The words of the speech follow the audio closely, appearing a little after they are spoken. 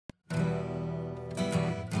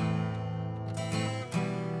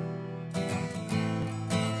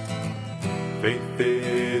Faith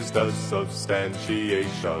is the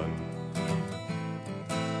substantiation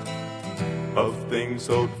of things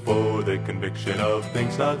hoped for, the conviction of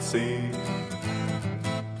things not seen.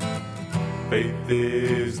 Faith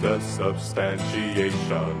is the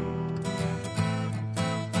substantiation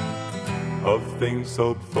of things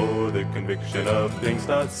hoped for, the conviction of things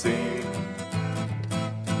not seen.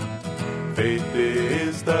 Faith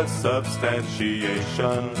is the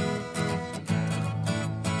substantiation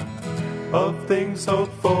of things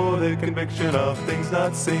hoped for, the conviction of things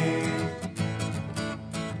not seen.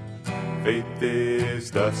 Faith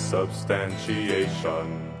is the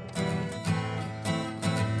substantiation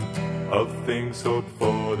of things hoped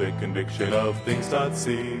for, the conviction of things not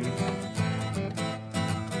seen.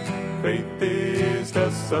 Faith is the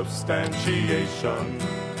substantiation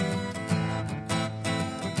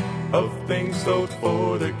of things hoped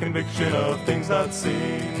for, the conviction of things not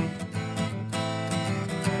seen.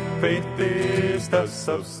 Faith is the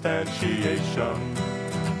substantiation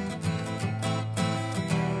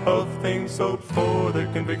of things hoped for, the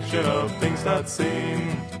conviction of things not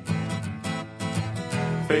seen.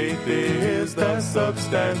 Faith is the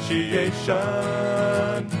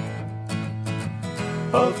substantiation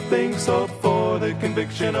of things hoped for, the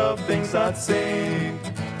conviction of things not seen.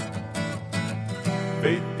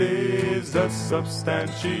 Faith is the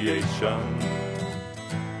substantiation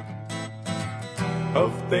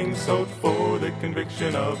of things hoped for, the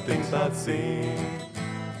conviction of things not seen.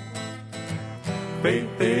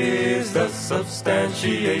 Faith is the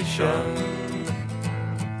substantiation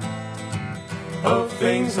of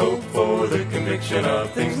things hoped for, the conviction of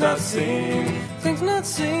things not seen. Things not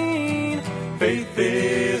seen. Faith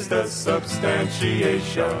is the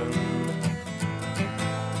substantiation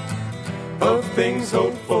of things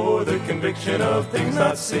hoped for, the conviction of things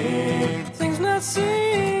not seen. Things not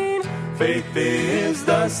seen. Faith is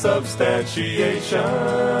the substantiation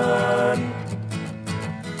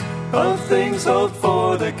of things hoped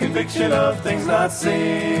for, the conviction of things not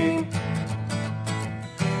seen.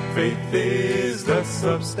 Faith is the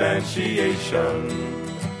substantiation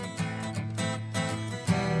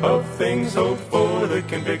of things hoped for, the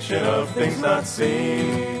conviction of things not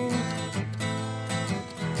seen.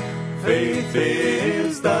 Faith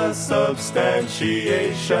is the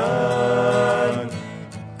substantiation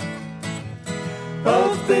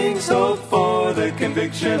of things hoped for, the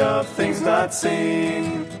conviction of things not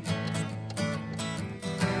seen.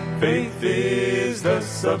 Faith is the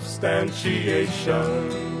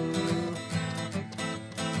substantiation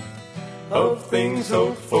of things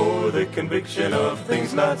hoped for, the conviction of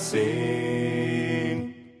things not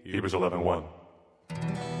seen. Hebrews 11:1.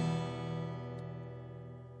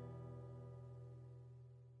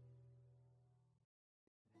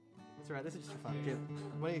 That's right, this is just for fun.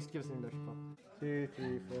 Why don't you give us an introduction, Paul? 2,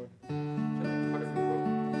 3, 4.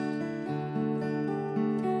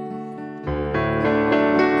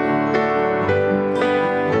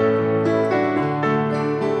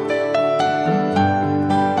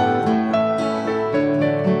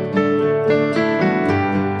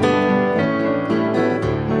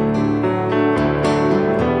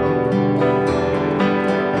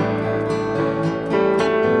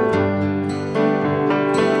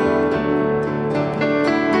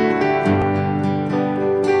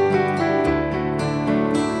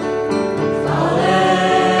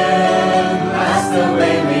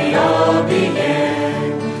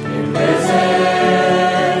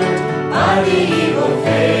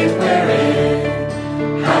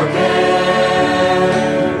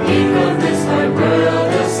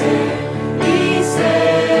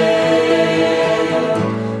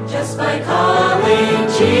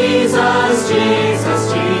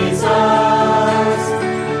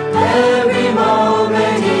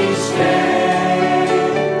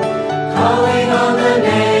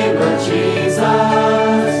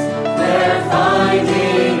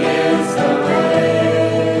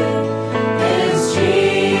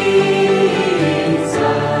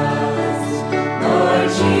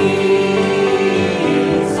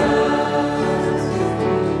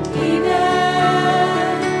 Even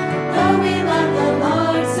though we love the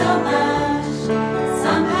Lord so much,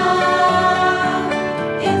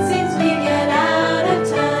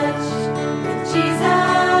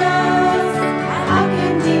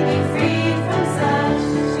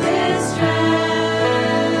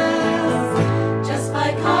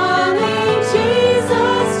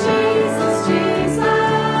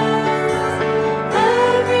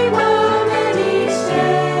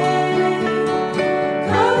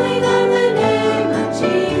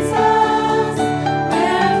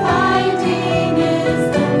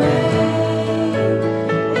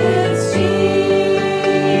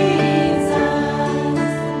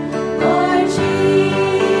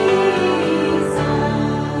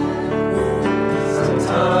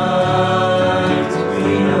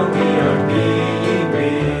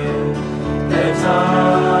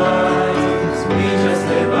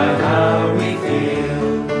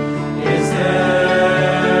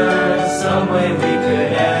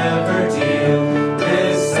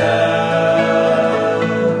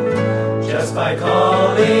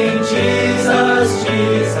 calling Jesus,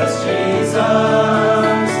 Jesus, Jesus,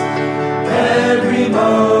 every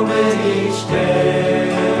moment each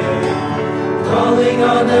day, calling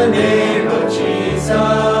on the name of Jesus,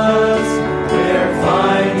 we're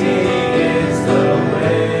finding is the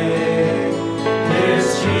way.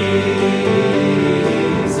 Is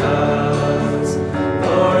Jesus,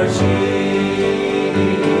 Lord Jesus.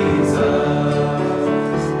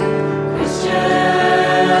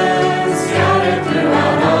 Christians scattered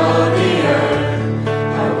throughout all the earth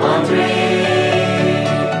are wondering,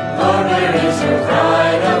 Lord, where is your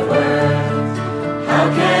pride of worth? How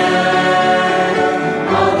can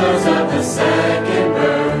all those of the second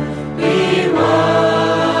birth be won?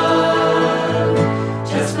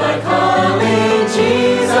 Just by calling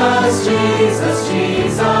Jesus, Jesus,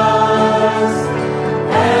 Jesus,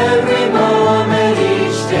 every moment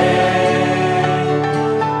each day,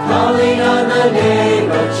 calling on the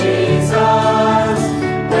name of Jesus,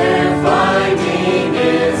 we're finding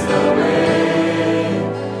is the way.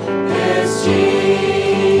 Is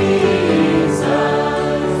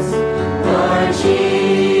Jesus, Lord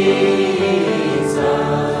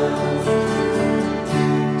Jesus.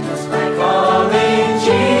 Just by calling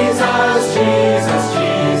Jesus, Jesus,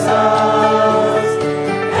 Jesus,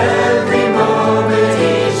 every moment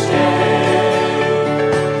each day,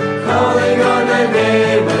 calling on the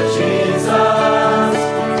name of Jesus,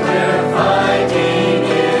 we're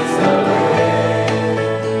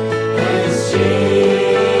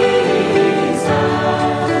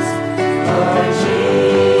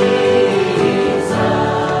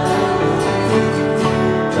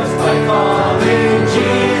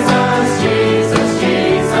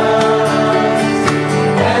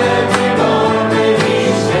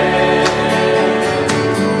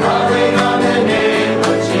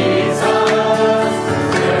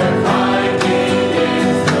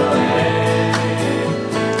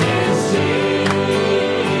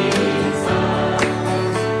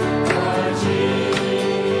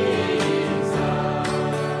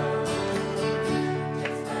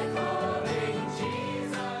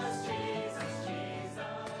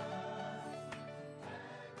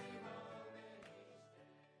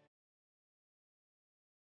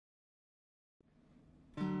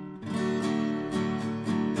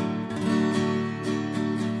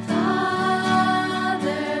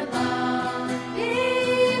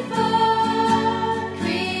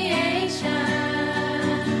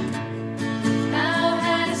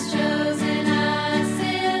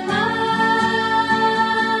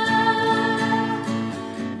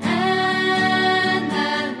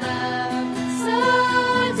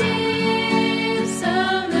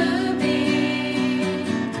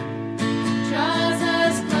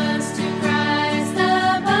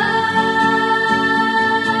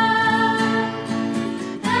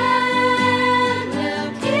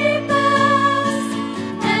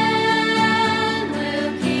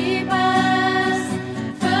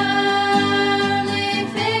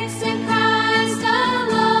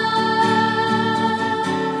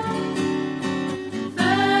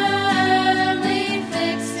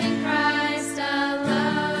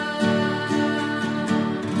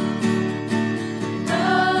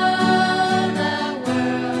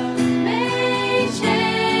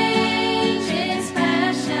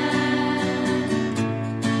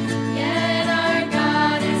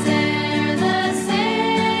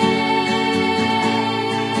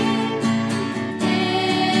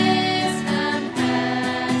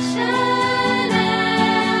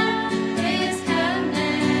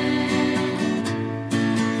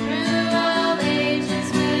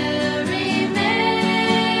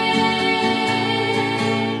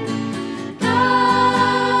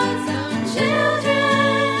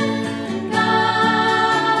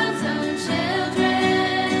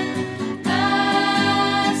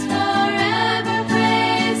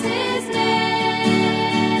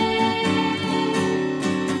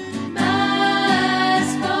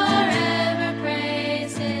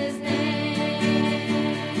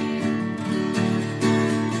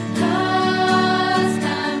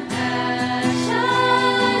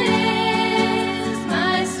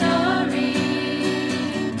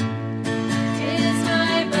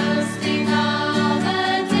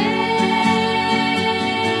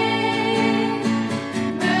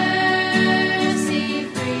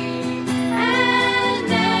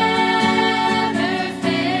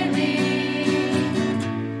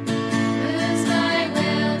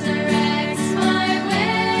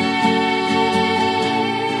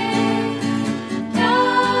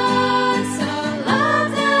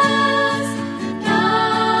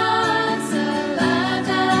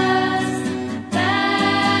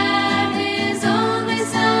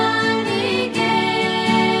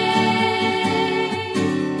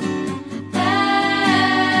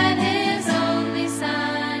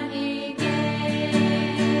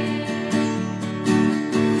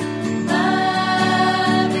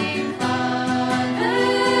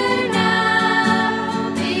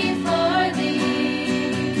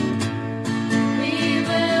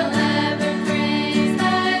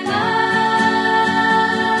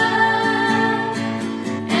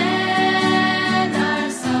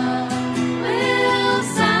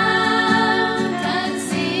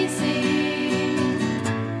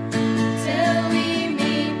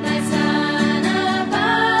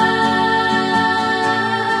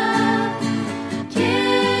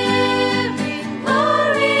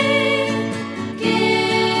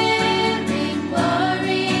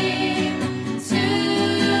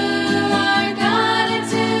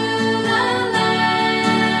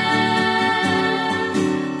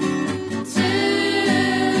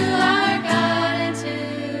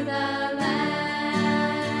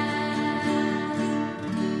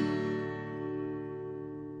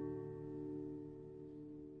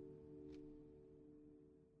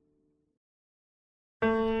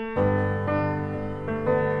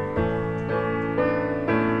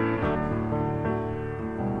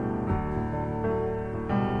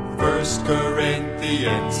 1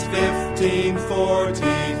 Corinthians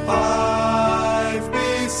 15:45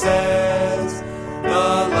 he says,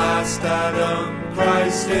 the last Adam,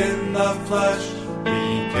 Christ in the flesh,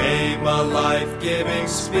 became a life-giving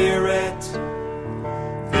spirit.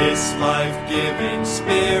 This life-giving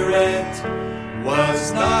spirit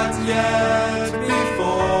was not yet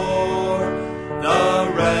before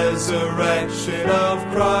the resurrection of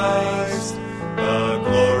Christ, the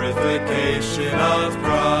glorification of Christ.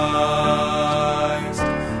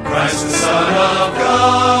 Christ the Son of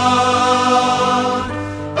God,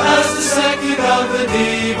 as the second of the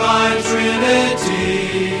divine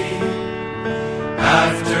Trinity,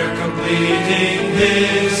 after completing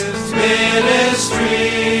his ministry,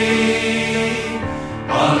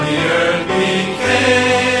 on the earth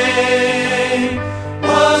became,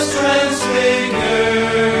 was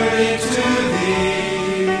transfigured into the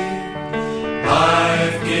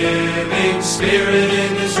life-giving Spirit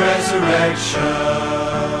in his resurrection.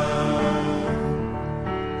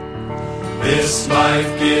 This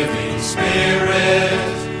life-giving Spirit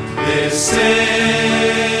is signified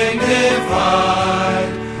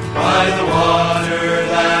by the water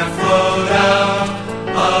that flowed out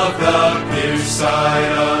of the pierced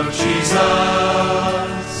side of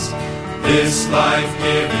Jesus. This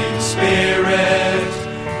life-giving Spirit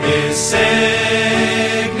is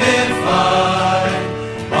signified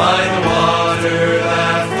by the water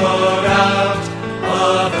that flowed out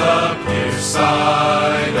of the pierced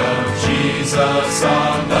side of Jesus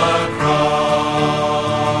on the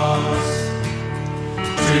cross.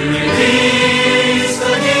 To release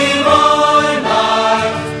the divine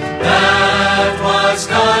life that was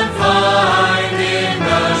confined in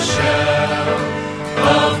the shell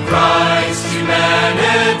of Christ's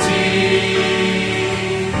humanity,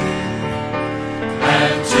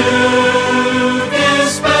 and to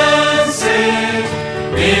dispense it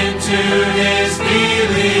into his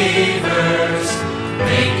believers,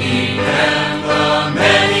 making them the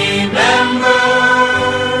many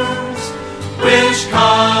members which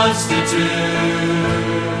constitute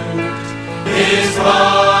his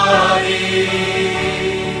body.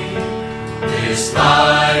 This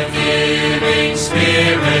life-giving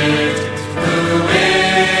Spirit, who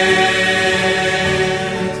is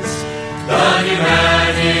the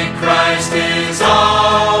pneumatic Christ, is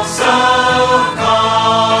also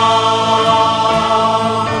called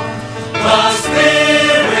the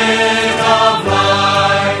Spirit of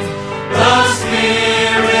life, the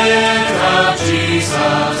Spirit of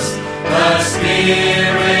Jesus, the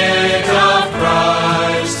Spirit of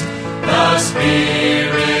Christ, the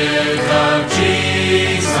Spirit of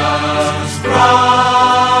Jesus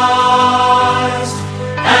Christ,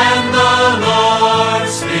 and the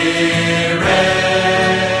Lord's Spirit,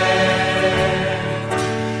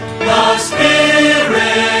 the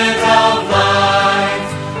Spirit of life,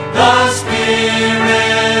 the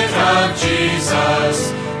Spirit of Jesus,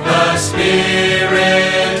 the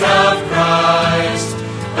Spirit of Christ,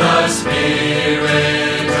 the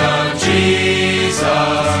Spirit of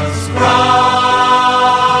Jesus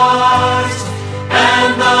Christ,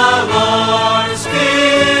 and the Lord's Spirit.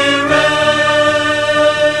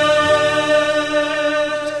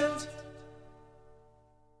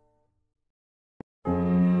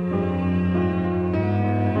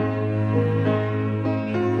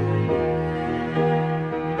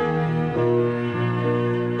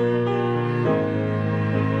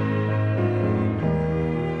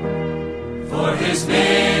 For his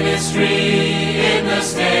ministry in the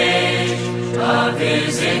stage of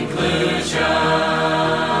his inclusion,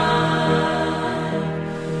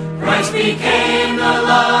 Christ became the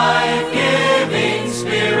life-giving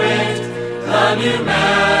Spirit, the pneumatic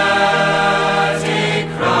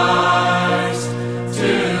Christ,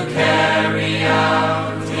 to carry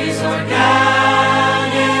out his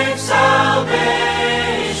organic salvation,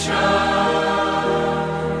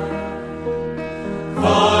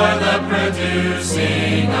 for the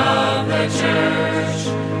producing of the church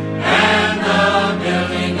and the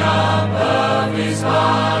building up of his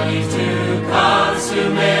body, to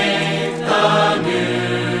consummate the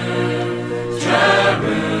new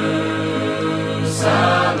Jerusalem.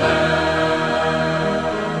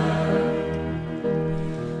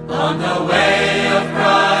 On the way of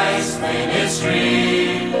Christ's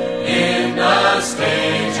ministry, in the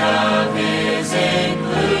stage of his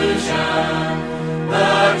inclusion,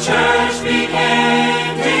 the church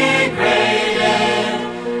became degraded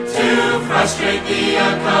to frustrate the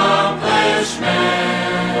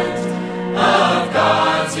accomplishment of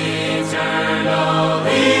God's eternal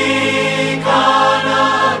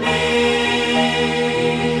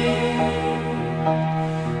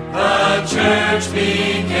economy. The church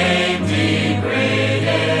became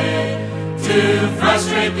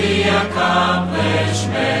Spirit, the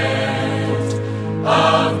accomplishment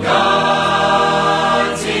of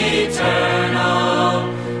God's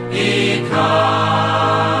eternal economy.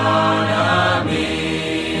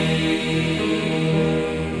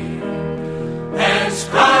 Hence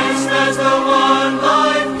Christ as the one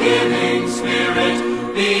life-giving Spirit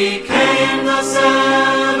became the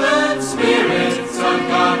seven spirits of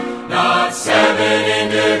God, not seven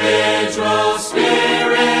individual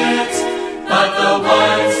spirits, but the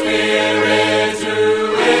one Spirit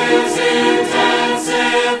who is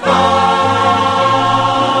intensified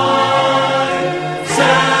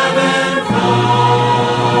sevenfold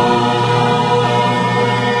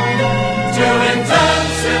to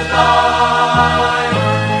intensify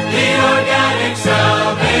the organic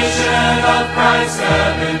salvation of Christ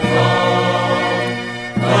sevenfold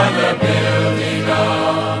for the building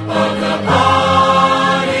up of the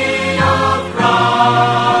body of Christ,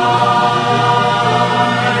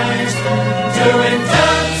 to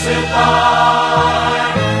intensify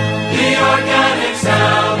the organic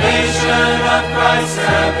salvation of Christ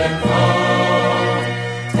sevenfold,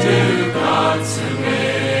 to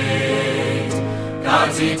consummate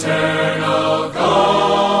God's eternal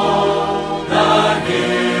goal, the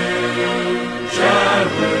new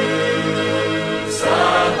Jerusalem.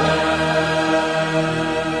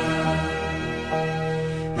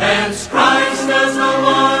 Hence Christ as the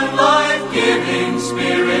one life-giving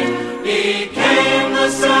Spirit became the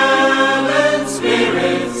seven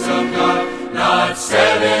spirits of God, not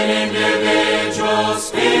seven individual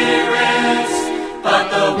spirits, but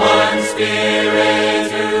the one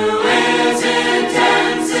Spirit who is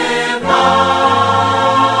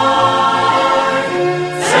intensified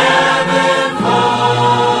sevenfold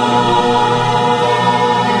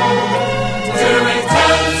to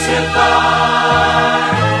intensify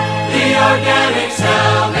the organic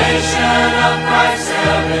salvation of Christ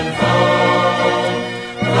sevenfold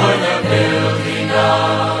for the building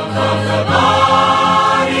up of the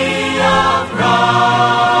body of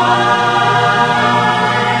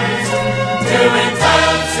Christ, to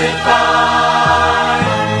intensify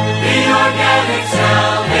the organic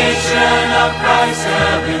salvation of Christ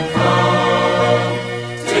sevenfold,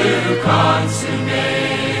 to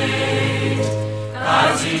consummate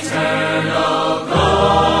God's eternal goal,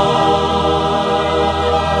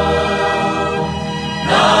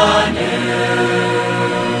 the new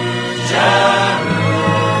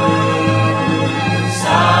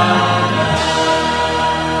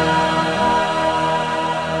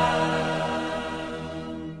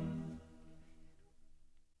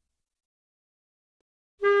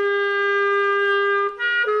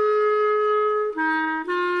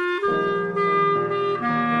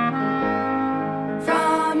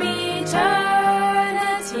From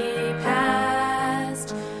eternity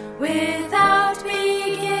past, without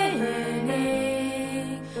beginning,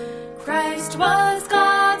 Christ was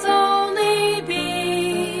God's only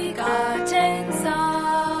begotten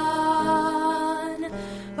Son,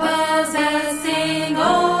 possessing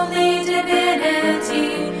only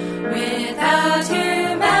divinity without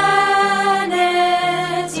humanity,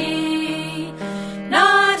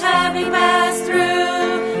 not having passed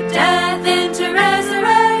through death into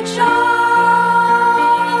resurrection.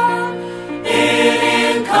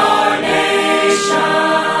 In incarnation,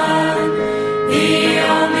 the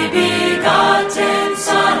only begotten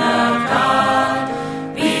Son of God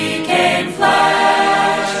became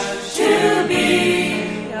flesh to be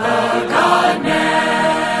a God-man,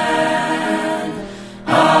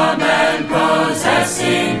 a man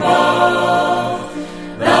possessing both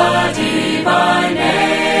the divine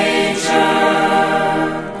nature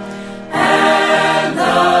and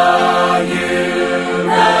the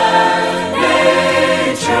human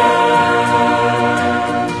nature.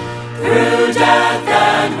 Through death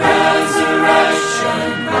and resurrection,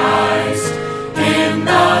 Christ, in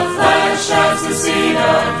the flesh as the seed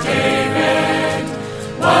of David,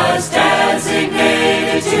 was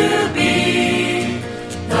designated to be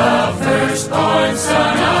the firstborn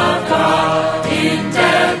Son of God. In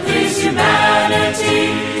death his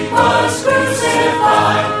humanity was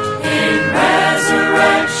crucified, in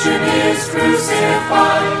resurrection his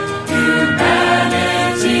crucified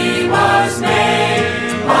humanity was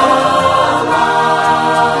made alive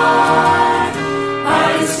by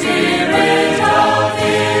the Spirit of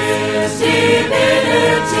his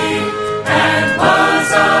divinity, and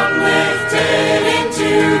was uplifted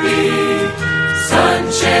into the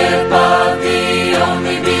sonship of the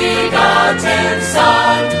only begotten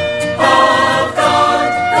Son of God.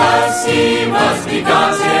 Thus he was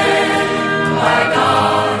begotten by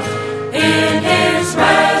God in his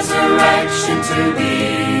resurrection to be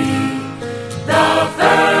the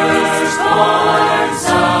first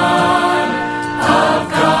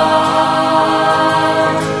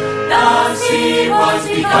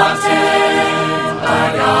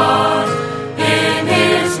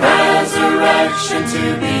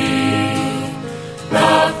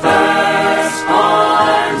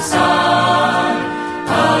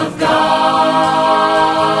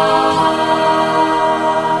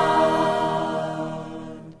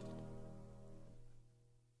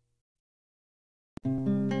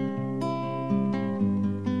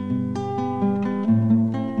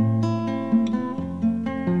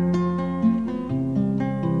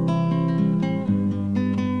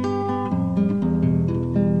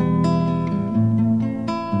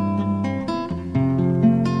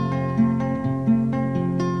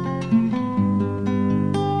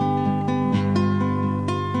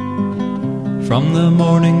From the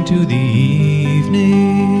morning to the evening,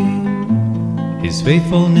 His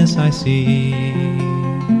faithfulness I see,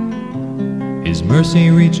 His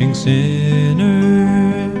mercy reaching sinners,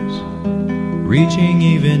 reaching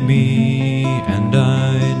even me, and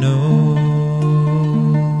I know,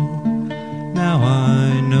 now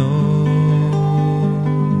I know.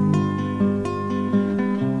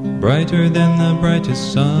 Brighter than the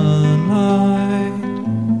brightest sunlight,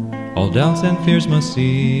 all doubts and fears must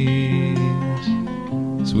cease.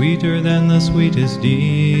 Sweeter than the sweetest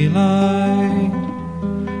delight,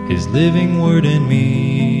 His living word in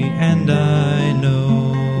me, and I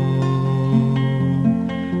know,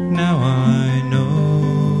 now I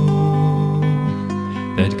know,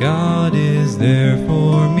 that God is there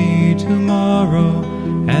for me tomorrow,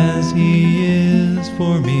 as He is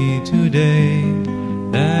for me today,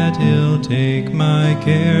 that He'll take my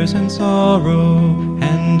cares and sorrow,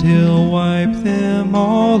 and He'll wipe them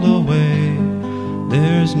all away.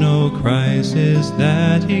 There's no crisis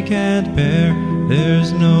that He can't bear,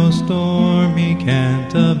 there's no storm He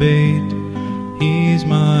can't abate. He's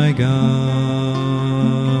my God,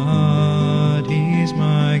 He's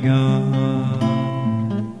my God.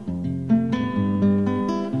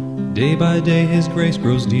 Day by day His grace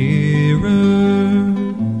grows dearer,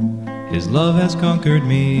 His love has conquered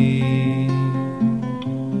me,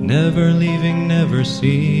 never leaving, never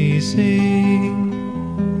ceasing,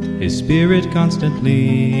 His Spirit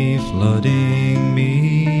constantly flooding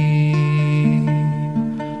me,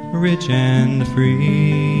 rich and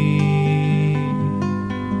free.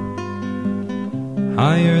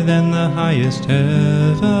 Higher than the highest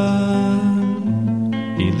heaven,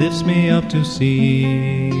 He lifts me up to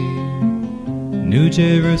see New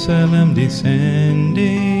Jerusalem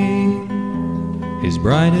descending, His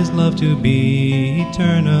bride, His love to be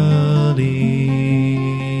eternally.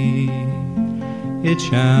 It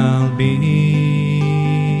shall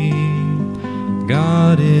be.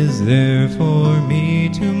 God is there for me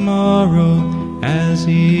tomorrow, as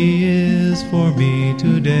He is for me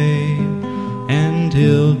today, and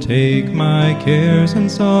He'll take my cares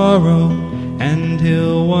and sorrow, and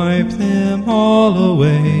He'll wipe them all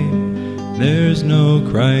away. There's no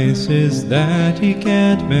crisis that He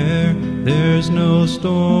can't bear, there's no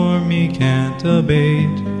storm He can't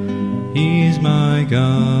abate. He's my God,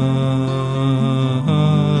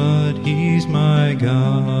 He's my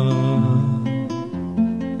God.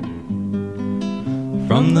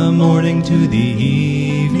 From the morning to the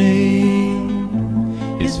evening,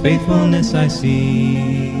 His faithfulness I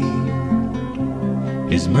see,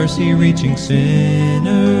 His mercy reaching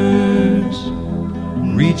sinners,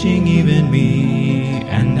 reaching even me,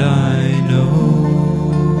 and I know,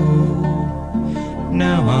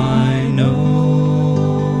 now I know.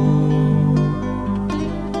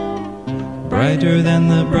 Brighter than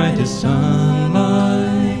the brightest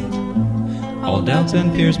sunlight, all doubts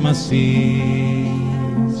and fears must cease.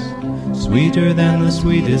 Sweeter than the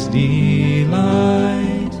sweetest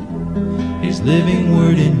delight, His living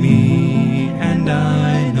word in me, and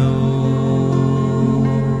I know,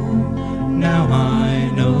 now I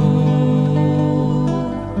know,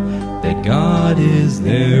 that God is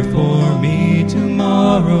there for me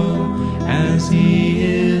tomorrow, as He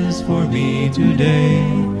is for me today,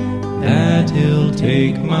 that He'll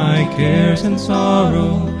take my cares and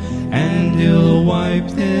sorrow, and He'll wipe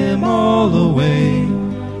them all away.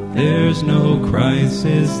 There's no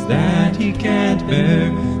crisis that He can't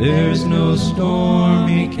bear, there's no storm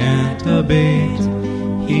He can't abate.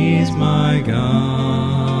 He's my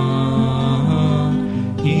God,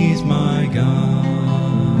 He's my God.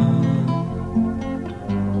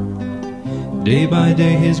 Day by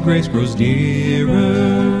day His grace grows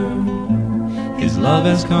dearer, His love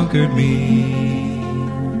has conquered me,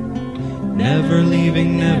 never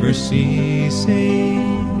leaving, never ceasing,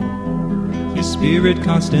 His Spirit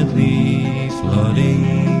constantly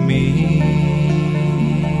flooding me,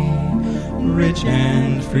 rich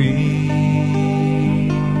and free.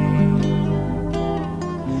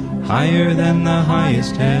 Higher than the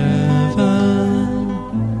highest heaven,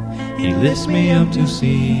 He lifts me up to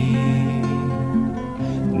see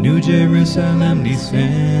New Jerusalem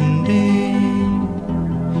descending,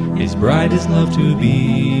 His bride, His love to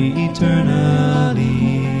be eternally.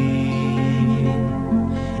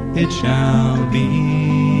 It shall be.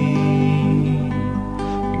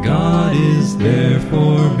 God is there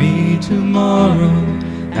for me tomorrow,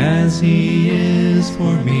 as He is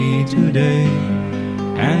for me today,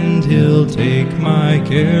 and He'll take my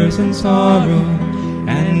cares and sorrow,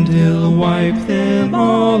 and He'll wipe them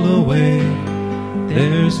all away.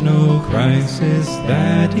 There's no crisis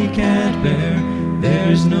that He can't bear,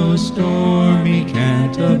 there's no storm He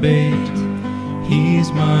can't abate.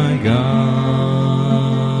 He's my God.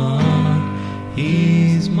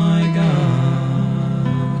 He's my God.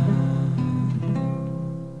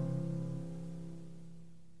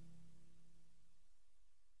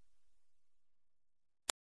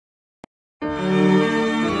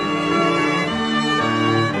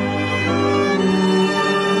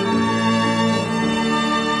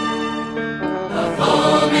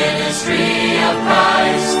 Ministry of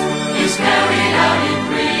Christ is carried out in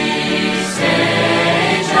 3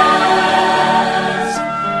 stages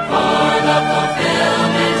for the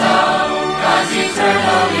fulfillment of God's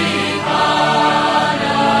eternal economy.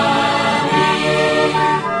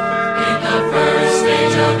 In the first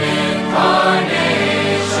stage of incarnation,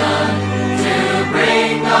 to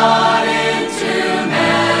bring God into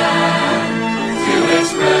man, to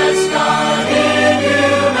express God in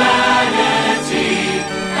humanity,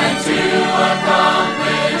 to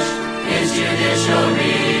accomplish His judicial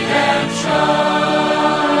redemption.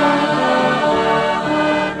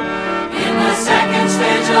 In the second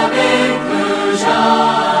stage of inclusion,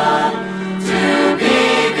 to be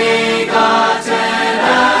begotten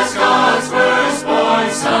as God's firstborn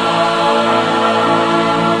Son,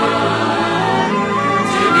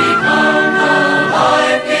 to become the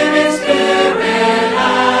life-giving Spirit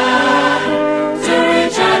and to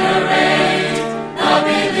regenerate the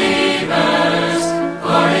believers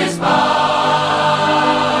for His body.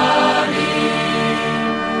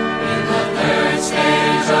 In the third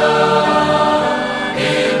stage of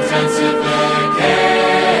intensification,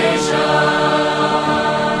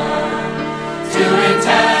 to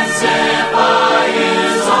intensify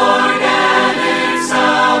His organic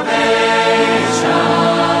salvation,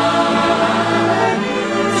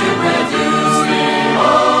 to produce the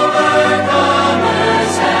overcomers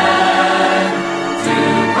and to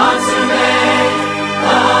consummate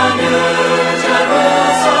the New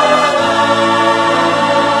Jerusalem.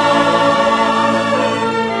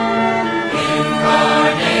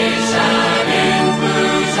 Incarnation,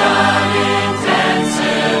 inclusion, intensification.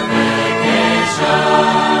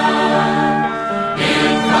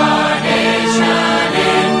 Incarnation,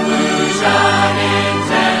 inclusion,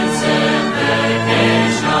 intensification.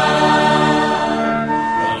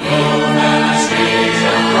 The ministry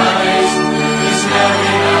of Christ is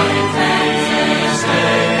carried out in 3 stages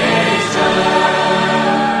for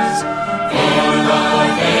the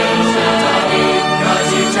fulfillment of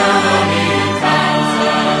God's eternal economy.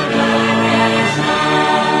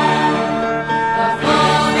 The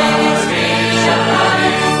full ministry of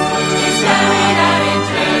Christ is carried out in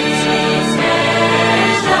 3 stages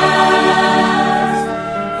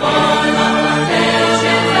for the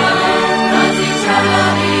fulfillment of God's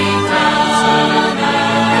eternal economy.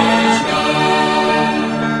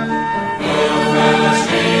 The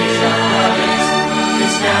ministry of Christ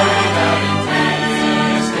is carried out in 3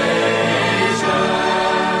 stages for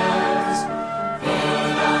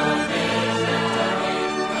the fulfillment of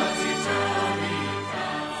God's eternal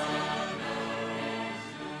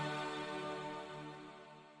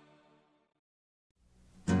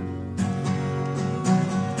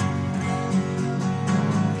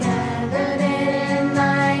Gathered in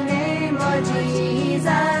Thy name, Lord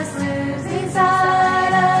Jesus, losing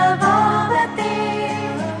sight of all the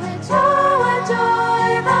things. Oh, what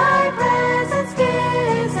joy Thy presence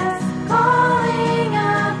gives us, calling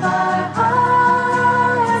up our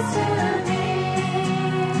hearts to Thee.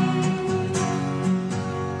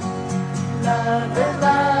 Love with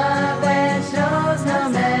love that shows no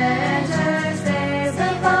measure, saves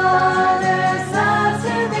the Father's love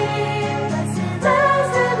to Thee.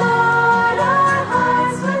 Blessed Lord, our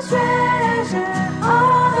hearts will treasure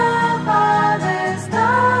all the Father's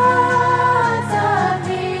thoughts of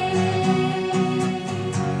Thee.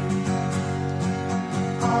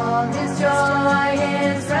 All His joy,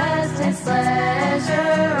 His rest, His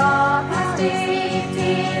pleasure, all His deep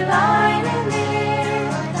delight in Thee.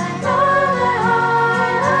 Lord, thy heart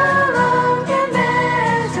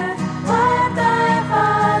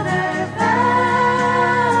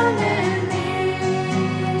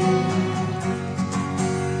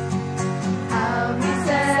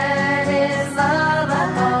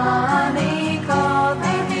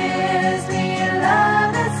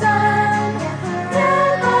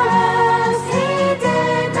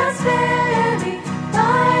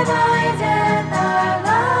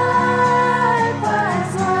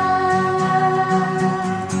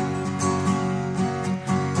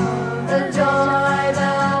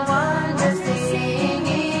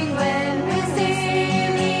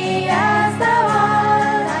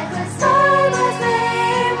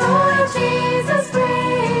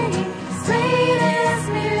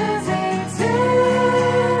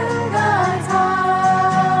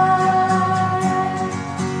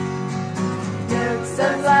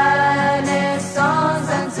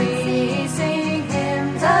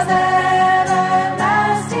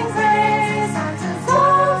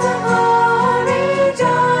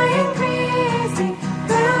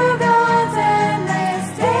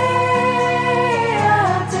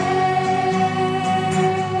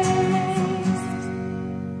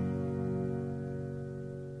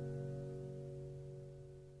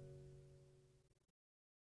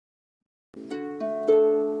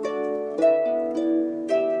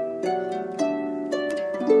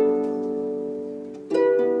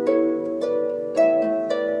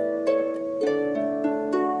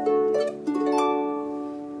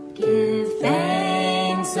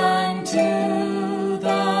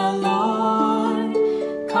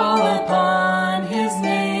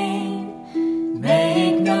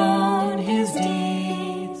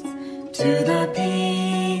to the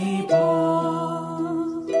people.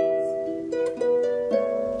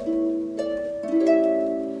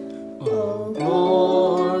 Oh,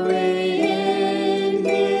 glory in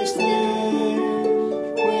His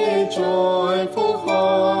name, with joyful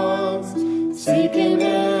hearts, seek Him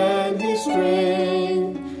and His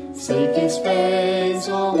strength, seek His face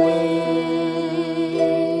always.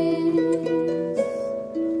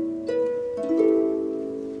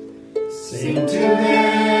 Sing to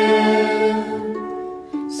Him,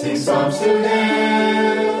 sing psalms to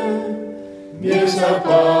Him, muse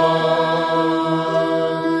upon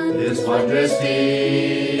His wondrous deeds.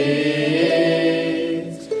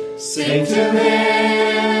 Sing to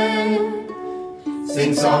Him,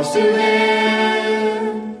 sing psalms to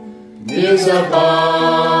Him, muse upon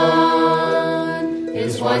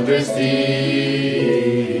His wondrous deeds.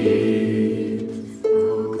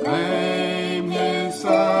 Proclaim His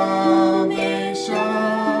salvation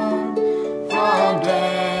from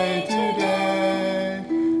day to day,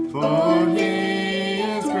 for He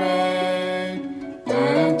is great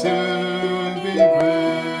and to be praised.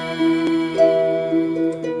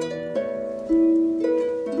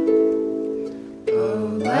 Oh,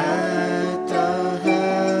 let the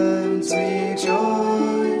heavens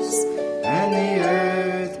rejoice and the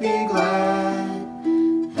earth be glad,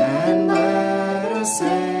 and let us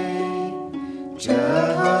say,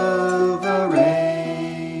 Jehovah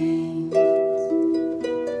reigns.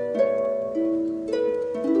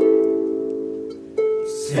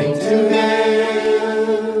 Sing to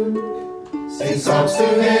Him, sing psalms to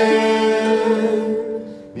Him,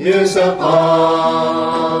 muse upon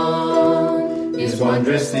His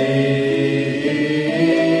wondrous deeds.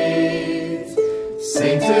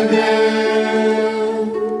 Sing to Him,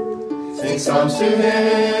 sing psalms to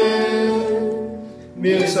Him,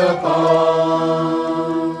 muse upon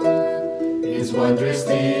His wondrous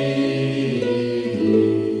deeds.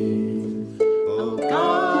 O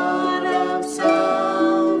God of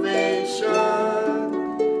salvation,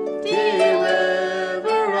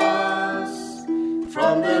 deliver us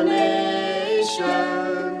from the nations.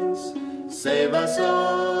 Save us,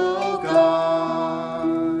 O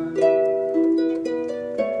God.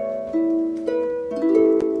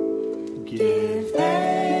 Give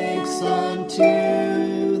thanks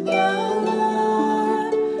unto the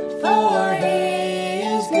Lord, for He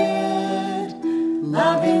is good,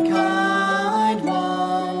 loving, kind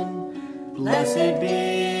one. Blessed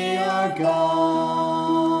be our God.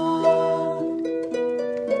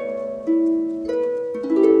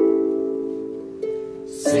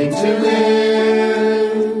 Sing to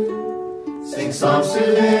Him, sing psalms to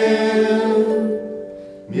Him,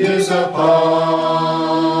 muse upon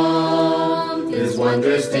His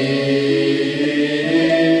wondrous deeds.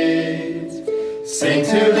 Sing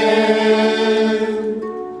to Him,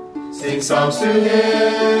 sing psalms to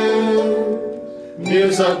Him,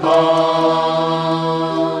 muse upon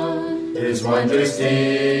His wondrous deeds.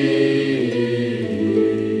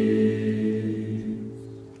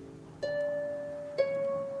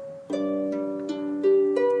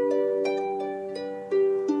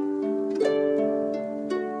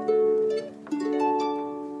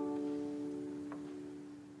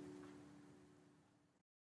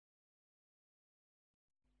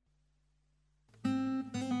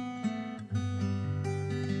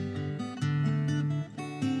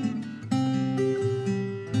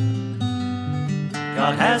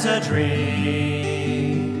 God has a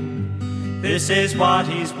dream. This is what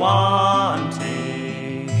He's wanting.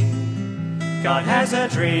 God has a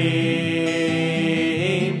dream,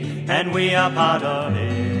 and we are part of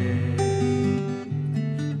it.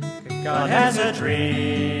 God has a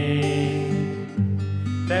dream,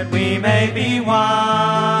 that we may be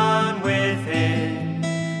one with Him.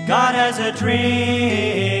 God has a dream,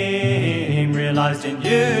 realized in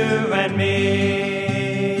you and me.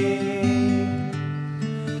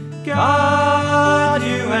 God,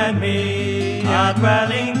 you and me, our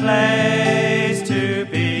dwelling place to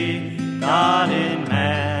be. God in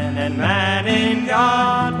man and man in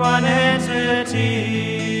God, one entity.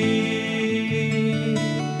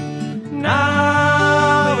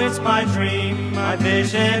 Now it's my dream, my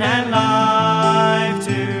vision and life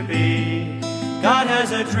to be. God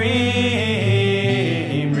has a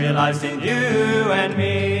dream, realized in you and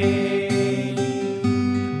me.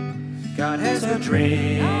 God has a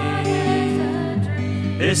dream.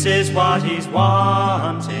 This is what He's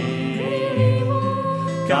wanting.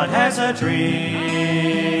 God has a dream,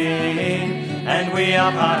 and we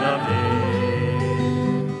are part of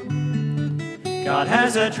it. God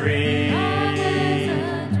has a dream,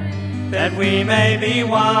 that we may be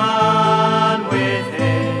one with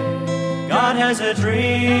Him. God has a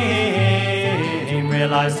dream,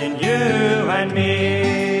 realized in you and me.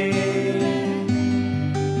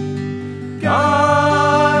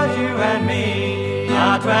 God, you and me,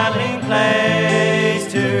 our dwelling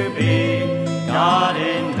place to be. God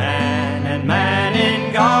in man and man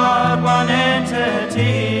in God, one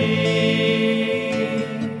entity.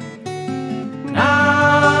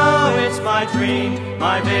 Now it's my dream,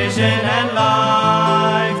 my vision and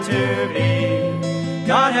life to be.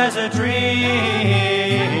 God has a dream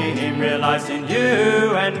realized in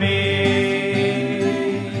you and me.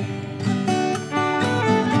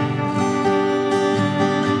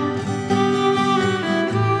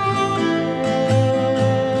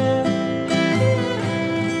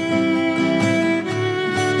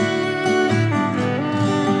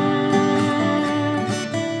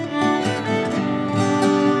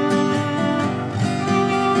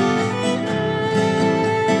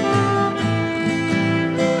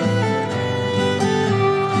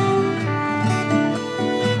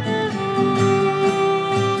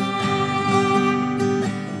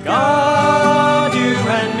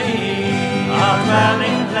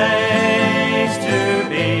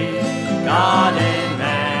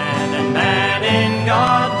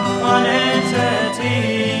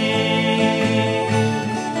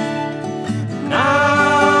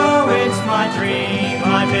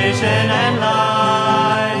 And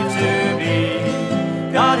life to be.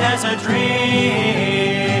 God has a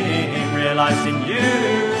dream realized in you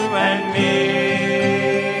and me.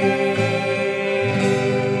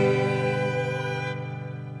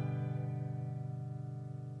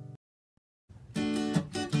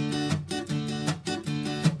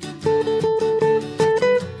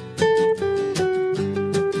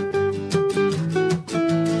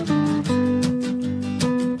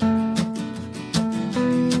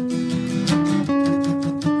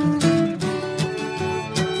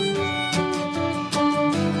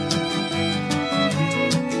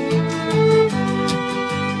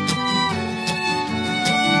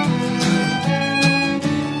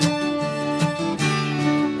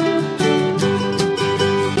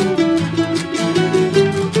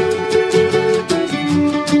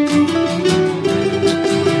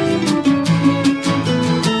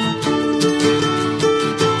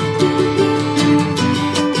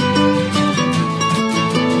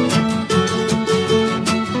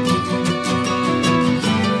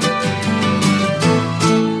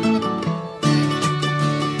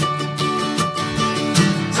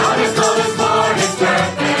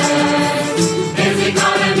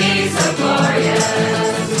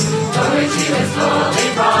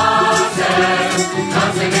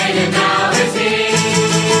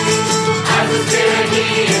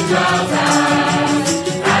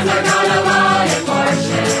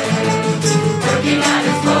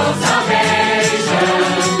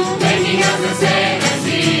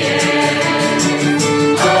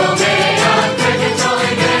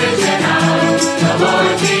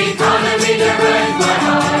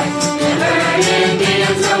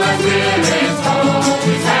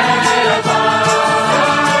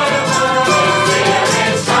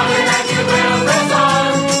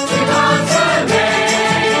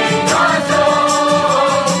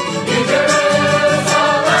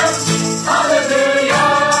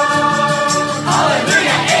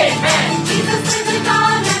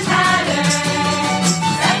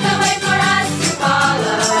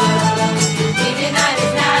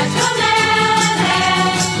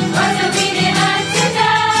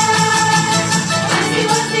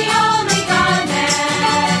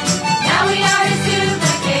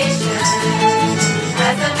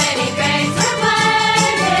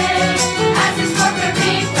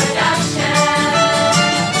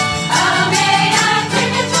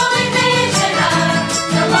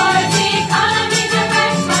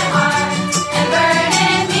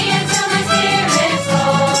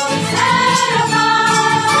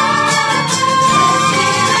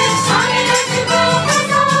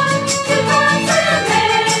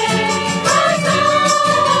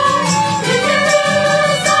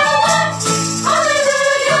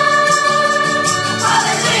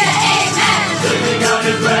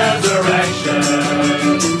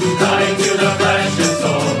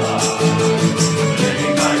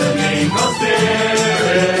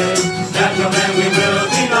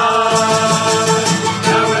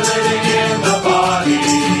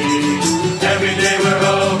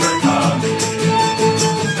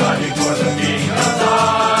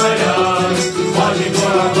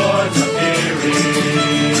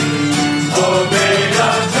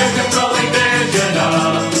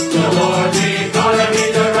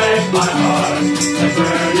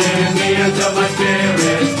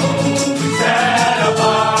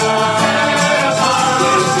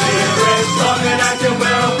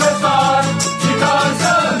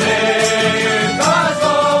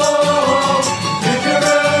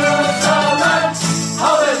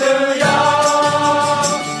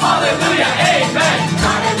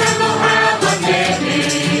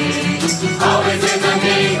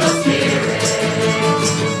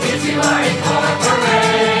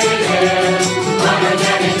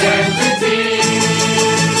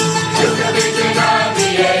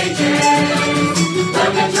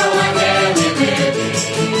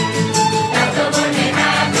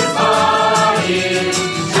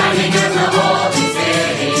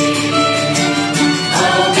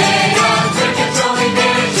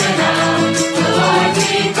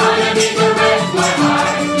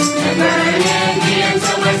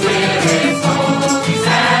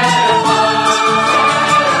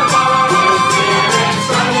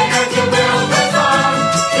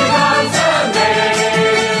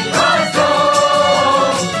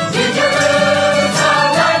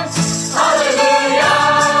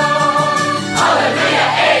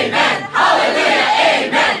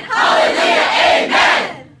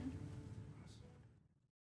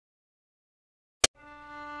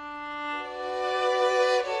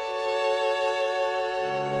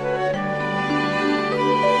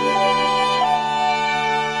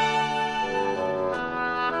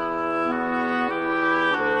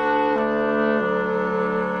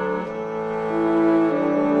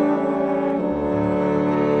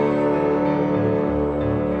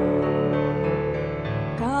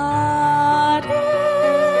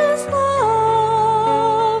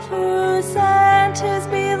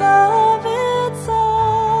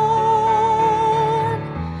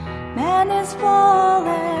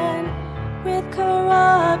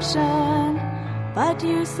 salvation, but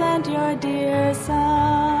you sent your dear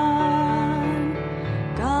Son.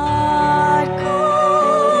 God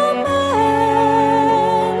commends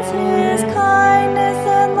His kindness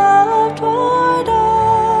and love toward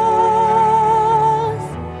us,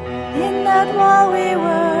 in that while we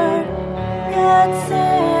were yet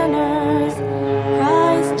sinners,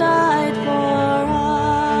 Christ died for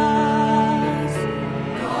us.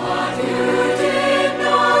 God, you did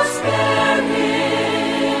not spare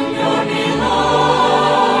Him, your beloved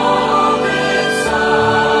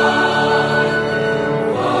Son.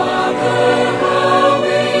 Father, how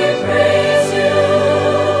we praise you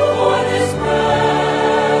for this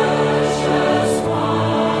precious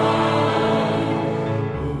one.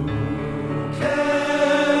 Who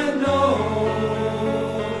can know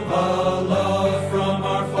the love from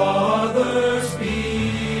our Father's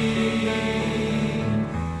feet?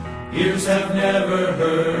 Ears have never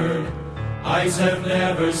heard, eyes have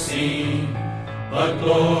never seen, but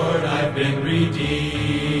Lord, I've been redeemed.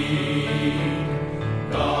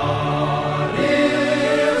 God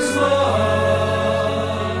is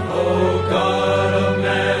love, oh God of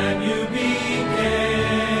man, you became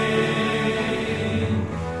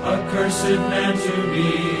a cursed man to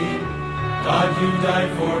me. God, you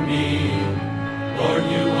died for me. Lord,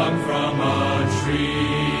 you hung from a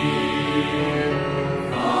tree.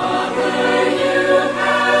 Father, you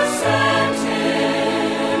have sent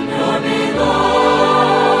Him, your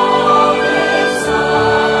beloved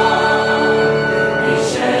Son. He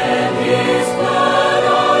shed His blood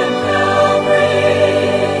on Calvary.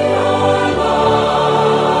 Your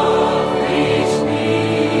love reached me.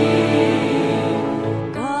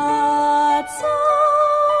 God so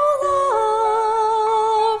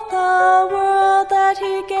loved the world that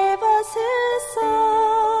He gave us His Son.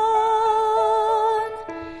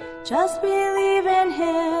 Just believe in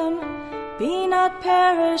Him, be not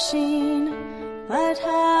perishing, but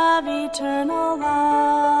have eternal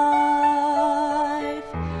life.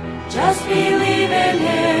 Just believe in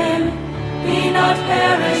Him, be not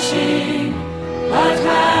perishing, but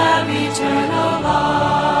have eternal life.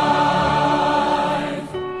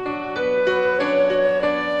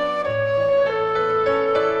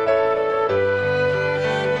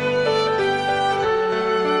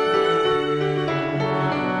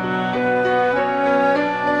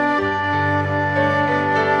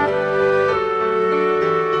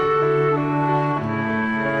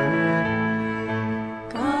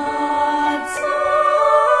 God so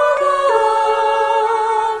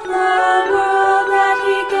loved the world that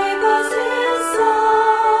He gave us His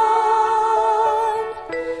Son.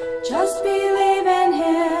 Just believe in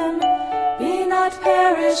Him, be not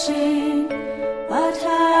perishing, but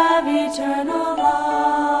have eternal life.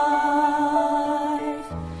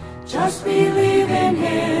 Just believe in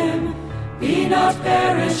Him, be not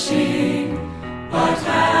perishing, but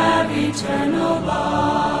have eternal life.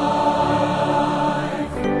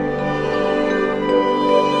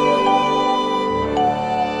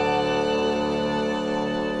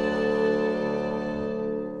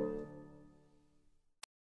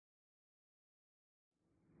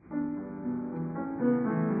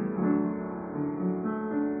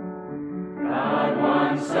 God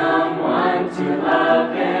wants someone to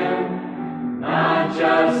love Him, not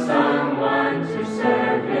just someone to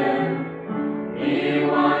serve Him. He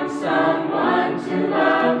wants someone to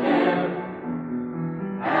love Him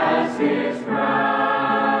as His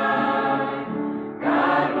bride.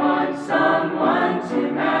 God wants someone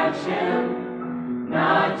to match Him,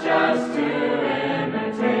 not just to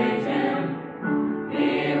imitate Him.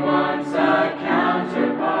 He wants a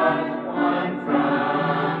counterpart, one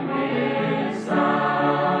from His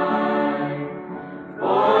side.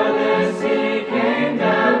 For this He came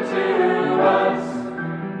down to us.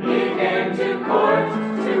 He came to court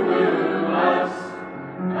to woo us,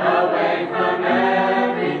 away from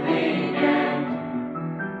everything and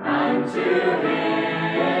unto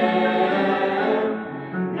Him.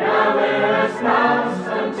 Now we're a spouse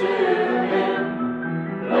unto Him,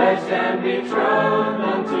 pledged and betrothed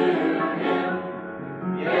unto Him.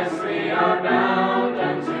 Yes, we are bound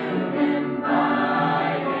unto Him by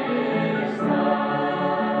His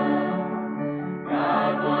love.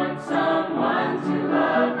 God wants someone to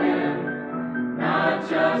love Him, not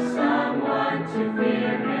just someone to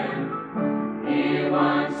fear Him. He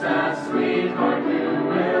wants a sweetheart who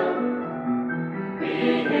will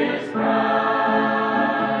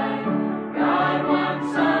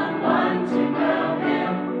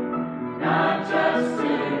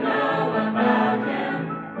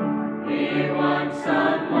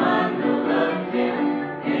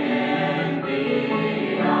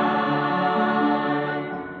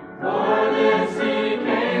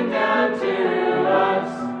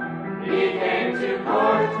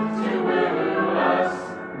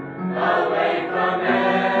from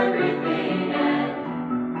everything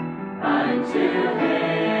and unto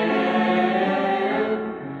Him.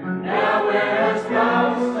 Now we're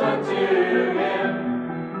espoused unto Him,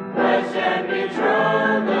 pledged and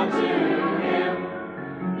betrothed unto Him.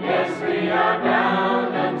 Yes, we are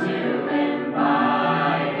bound unto Him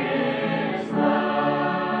by His love.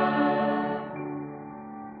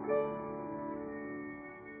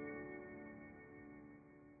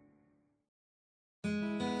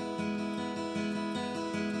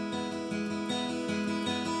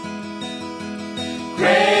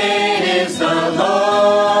 Great is the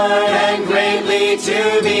Lord, and greatly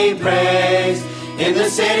to be praised, in the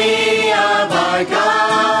city of our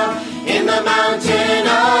God, in the mountain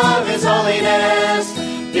of His holiness,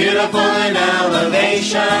 beautiful in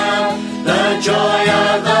elevation, the joy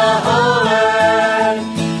of the whole earth.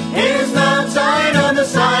 Is Mount Zion on the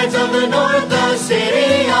sides of the north, the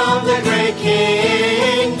city of the great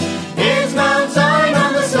King. Is Mount Zion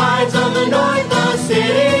on the sides of the north, the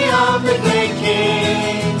city of the great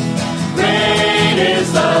King. Great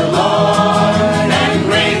is the Lord, and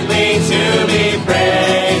greatly to be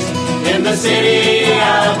praised, in the city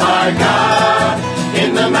of our God,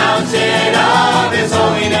 in the mountain of His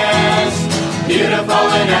holiness, beautiful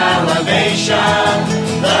in elevation,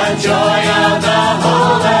 the joy of the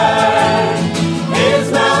whole earth. Is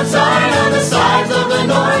Mount Zion on the sides of the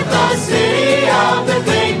north, the city of the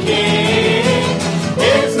great King.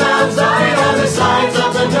 Is Mount Zion on the sides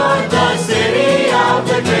of the north, the city of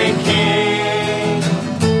the great King.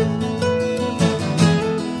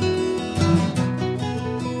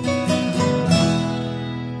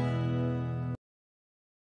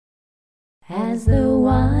 As the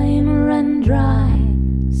wine run dry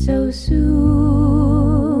so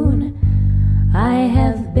soon, I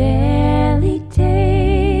have barely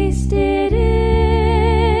tasted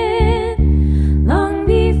it. Long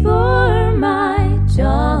before my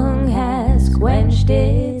tongue has quenched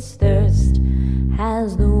its thirst,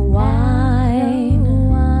 has the wine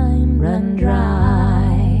run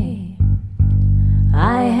dry.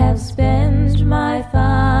 I have spent my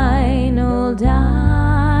final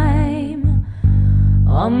dime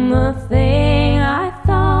on the thing I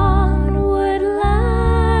thought would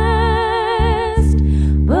last,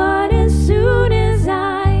 but as soon as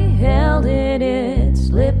I held it, it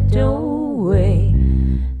slipped away.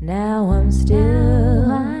 Now I'm still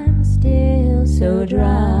so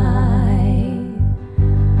dry.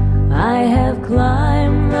 I have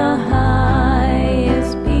climbed the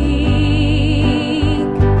highest peak.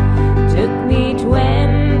 Took me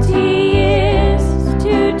 20 years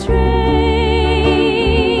to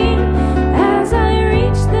train. As I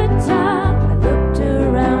reached the top, I looked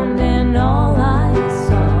around and all I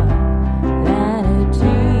saw,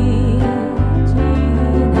 vanity,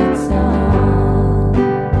 that's all.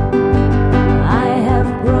 I have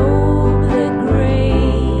probed the grave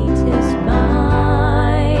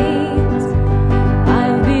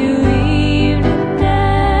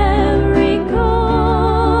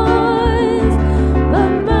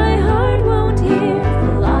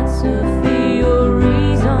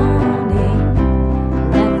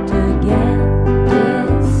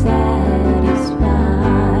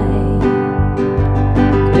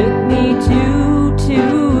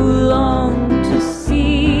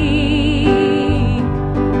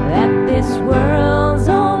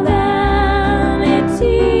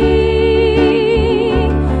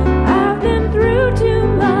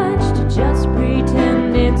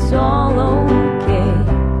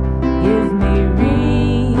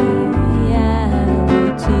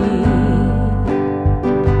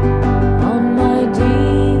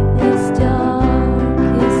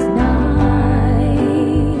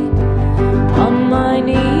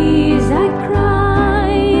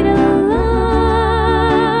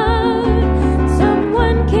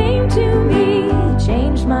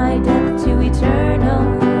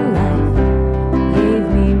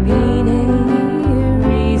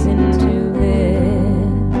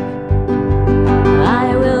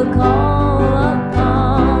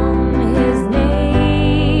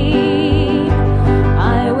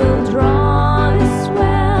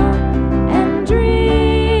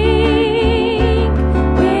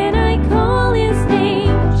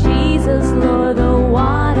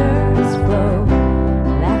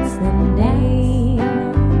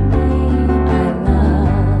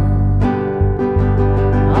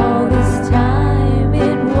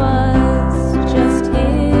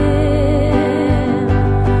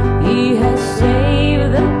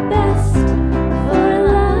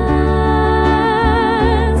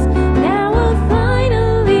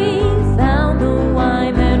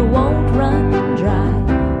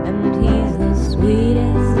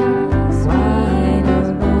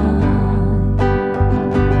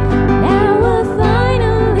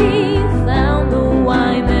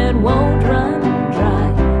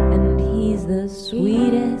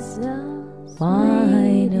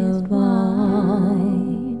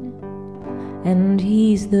and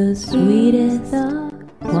he's the sweetest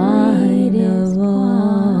wine of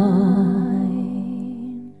wine.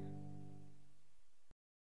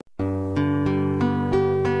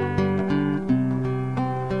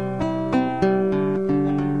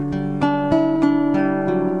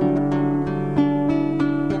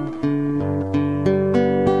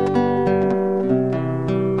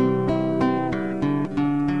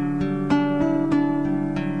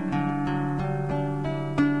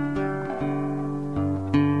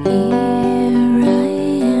 Here I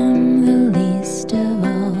am, the least of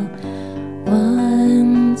all,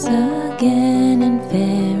 once again in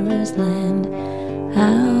Pharaoh's land.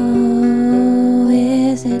 How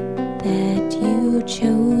is it that you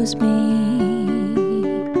chose me?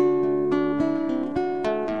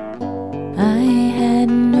 I had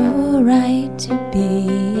no right to be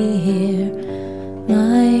here,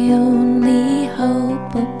 my only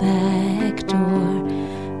hope a back door.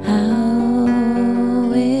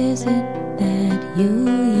 How is it that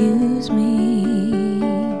you'll use me?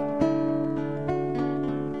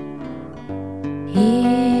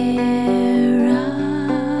 Here I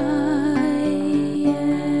am.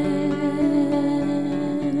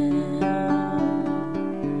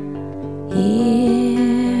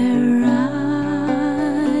 Here I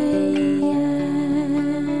am.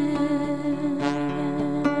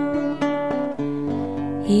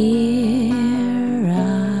 Here I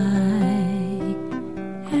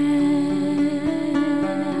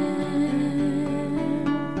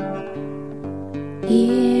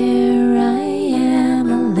Here I am,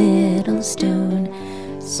 a little stone,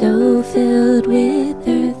 so filled with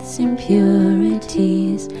earth's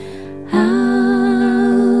impurities.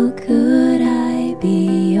 How could I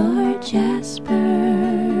be your jasper?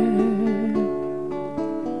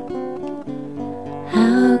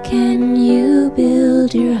 How can you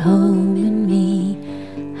build your home in me?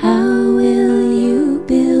 How will you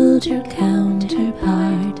build your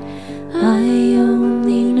counterpart? I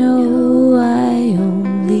only know, I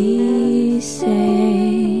only say.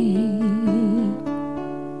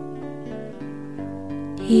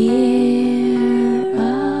 Here I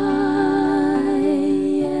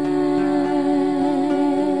am.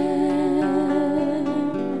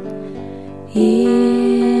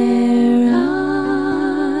 Here I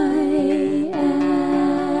am.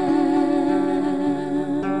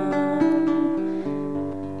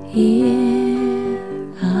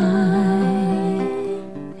 Here I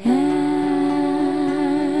am.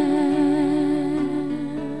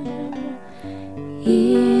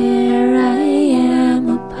 Here I am,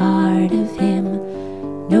 a part of Him,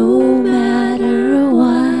 no matter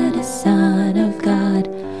what, a son of God.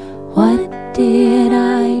 What did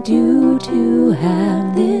I do to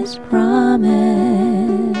have this promise?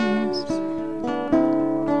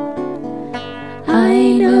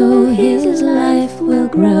 I know His life will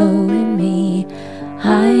grow in me.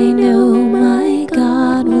 I know my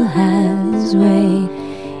God will have His way.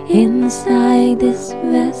 Inside this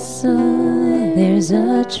vessel there's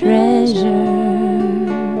a treasure.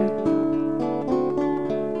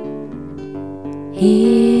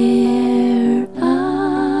 Here I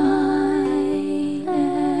am.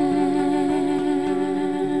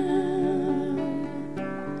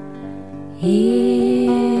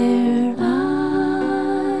 Here I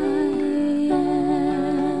am.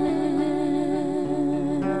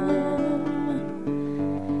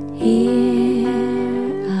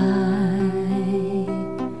 Here I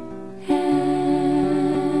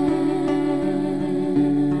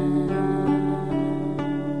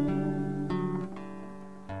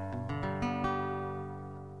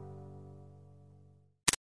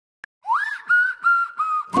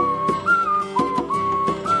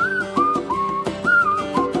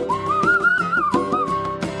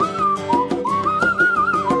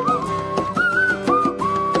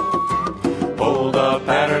Hold a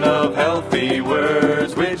pattern of healthy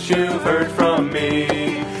words which you've heard from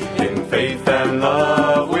me, in faith and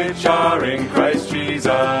love which are in Christ Jesus.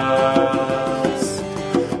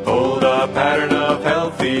 Hold a pattern of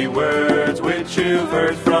healthy words which you've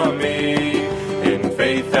heard from me, in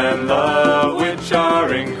faith and love which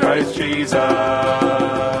are in Christ Jesus.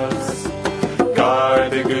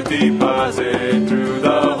 Guard the good deposit through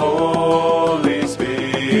the Holy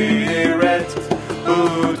Spirit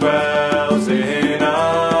who dwells in us,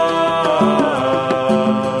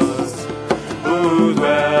 who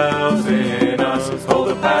dwells in us. Hold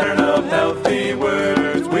a pattern of healthy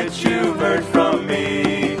words which you've heard from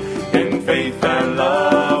me, in faith and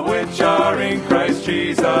love which are in Christ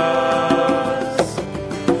Jesus.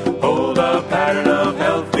 Hold a pattern of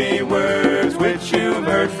healthy words which you've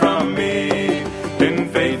heard from me, in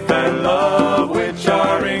faith and love which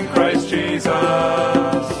are in Christ Jesus.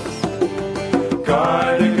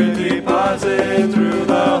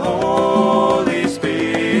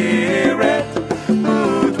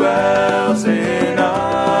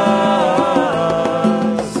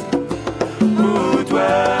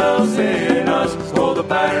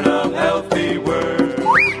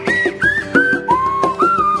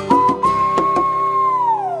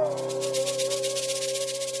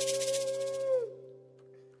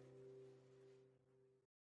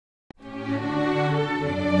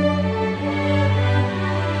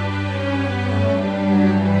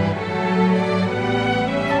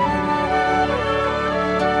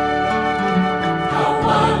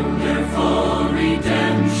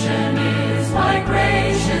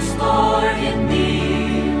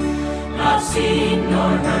 seen,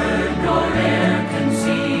 nor heard, nor e'er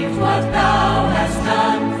conceived what thou hast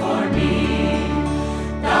done for me.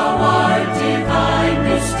 Thou art divine,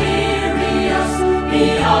 mysterious,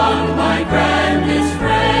 beyond my grandest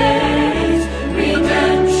phrase.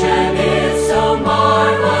 Redemption is so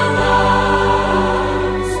marvelous,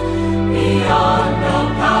 beyond all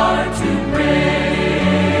power to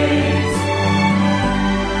praise.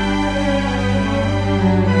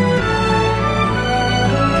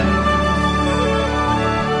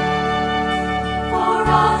 For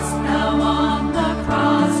us thou on the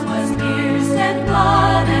cross was pierced, and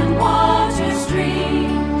blood and water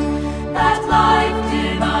streamed, that life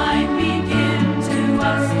divine begin to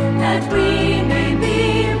us, that we may be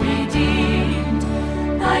redeemed.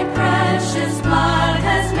 Thy precious blood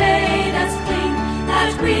has made us clean,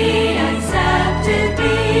 that we accepted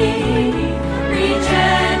be,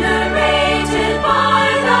 regenerated by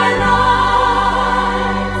thy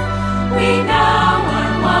life. We now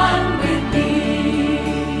are one with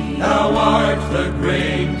thee. Thou art the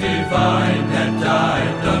grain divine that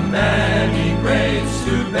died the many graves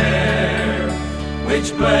to bear, which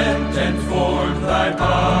blend and form thy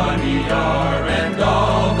body are, and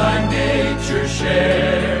all thy nature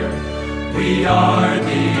share. We are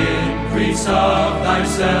the increase of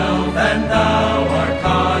thyself, and thou our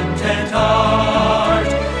content art.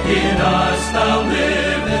 In us thou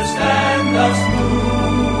livest and dost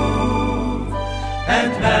move,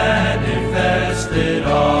 and manifested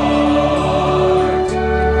art.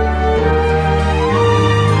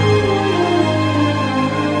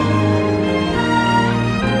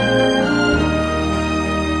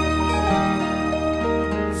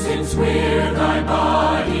 Since we're thy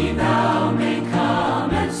body, thou may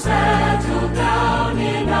come and settle down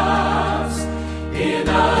in us. In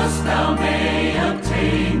us thou may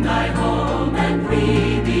obtain thy home, and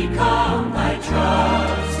we become thy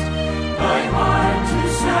trust. Thy heart to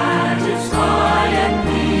satisfy and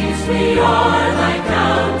please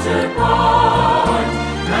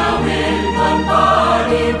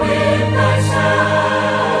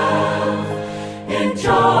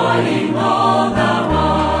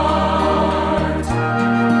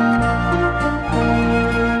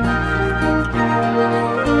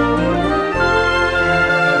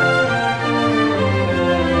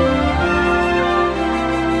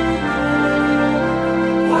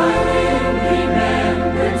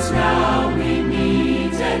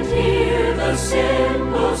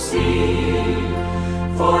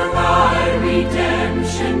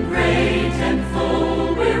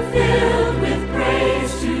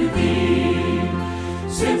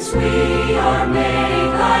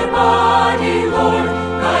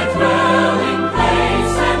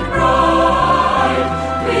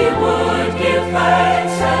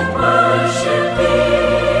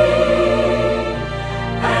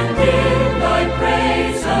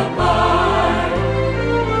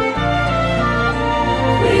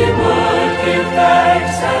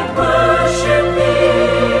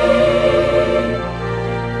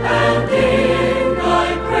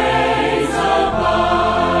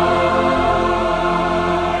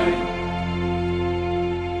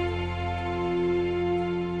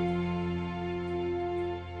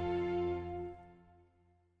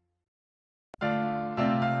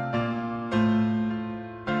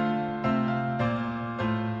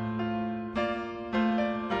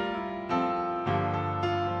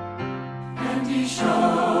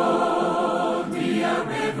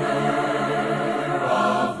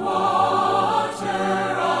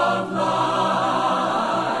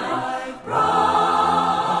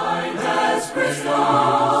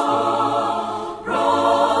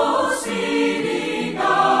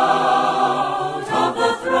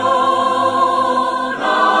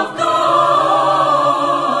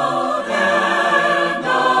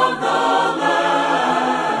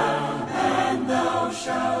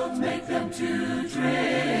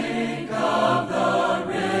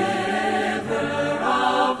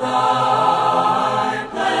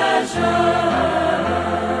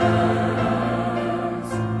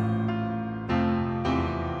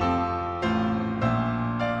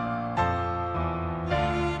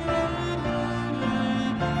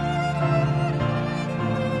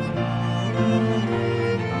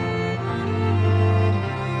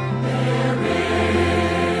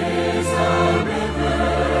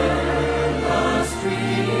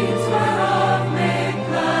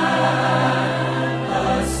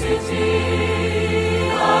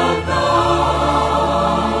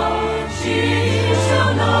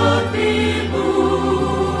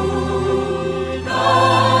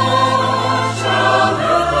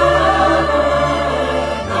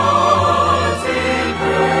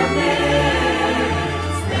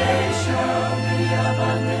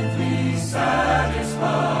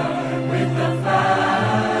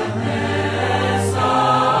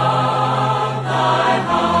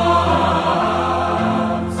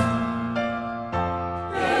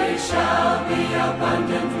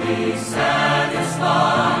peace